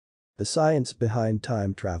The science behind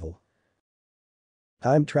time travel.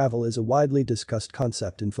 Time travel is a widely discussed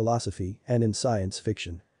concept in philosophy and in science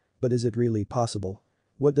fiction. But is it really possible?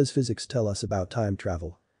 What does physics tell us about time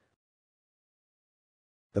travel?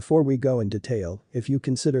 Before we go in detail, if you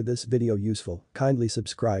consider this video useful, kindly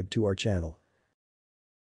subscribe to our channel.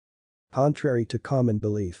 Contrary to common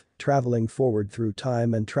belief, traveling forward through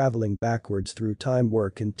time and traveling backwards through time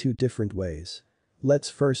work in two different ways.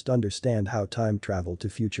 Let's first understand how time travel to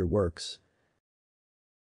future works.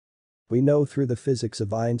 We know through the physics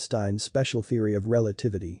of Einstein's special theory of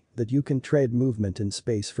relativity that you can trade movement in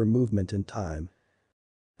space for movement in time.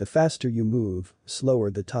 The faster you move,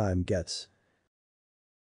 slower the time gets.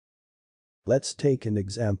 Let's take an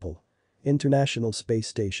example. International Space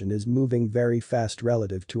Station is moving very fast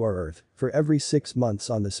relative to our Earth. For every 6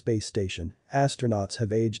 months on the space station, astronauts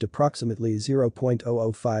have aged approximately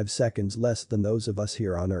 0.005 seconds less than those of us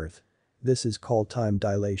here on Earth. This is called time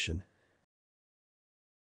dilation.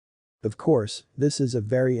 Of course, this is a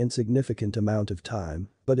very insignificant amount of time,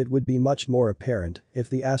 but it would be much more apparent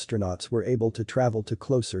if the astronauts were able to travel to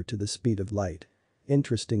closer to the speed of light.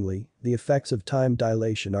 Interestingly, the effects of time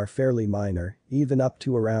dilation are fairly minor, even up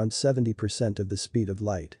to around 70% of the speed of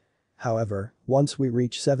light. However, once we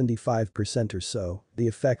reach 75% or so, the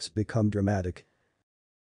effects become dramatic.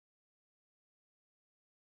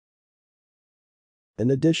 In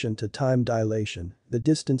addition to time dilation, the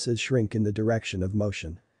distances shrink in the direction of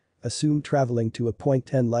motion. Assume traveling to a point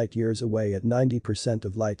 10 light-years away at 90%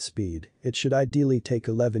 of light speed, it should ideally take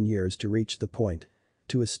 11 years to reach the point.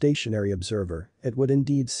 To a stationary observer, it would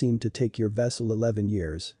indeed seem to take your vessel 11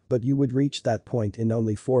 years, but you would reach that point in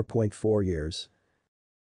only 4.4 years.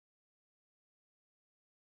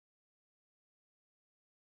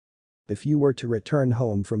 If you were to return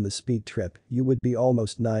home from the speed trip, you would be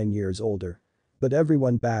almost 9 years older. But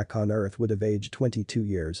everyone back on Earth would have aged 22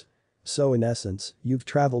 years. So in essence, you've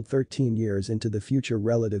traveled 13 years into the future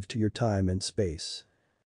relative to your time and space.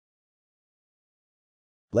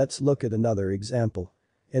 Let's look at another example.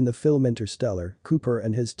 In the film Interstellar, Cooper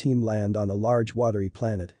and his team land on a large watery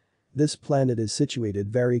planet. This planet is situated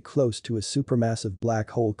very close to a supermassive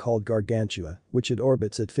black hole called Gargantua, which it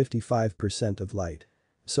orbits at 55% of light.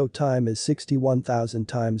 So time is 61,000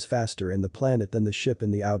 times faster in the planet than the ship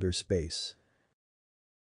in the outer space.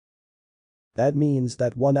 That means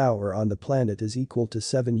that 1 hour on the planet is equal to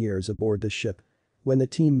 7 years aboard the ship. When the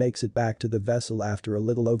team makes it back to the vessel after a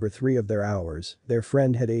little over 3 of their hours, their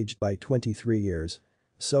friend had aged by 23 years.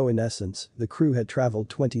 So in essence, the crew had traveled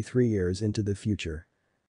 23 years into the future.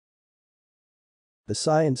 The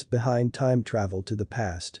science behind time travel to the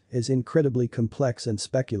past is incredibly complex and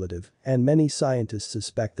speculative, and many scientists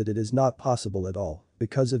suspect that it is not possible at all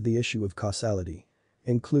because of the issue of causality,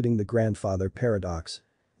 including the grandfather paradox.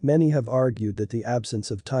 Many have argued that the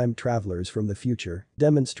absence of time travelers from the future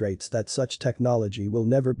demonstrates that such technology will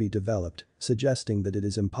never be developed, suggesting that it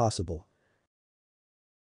is impossible.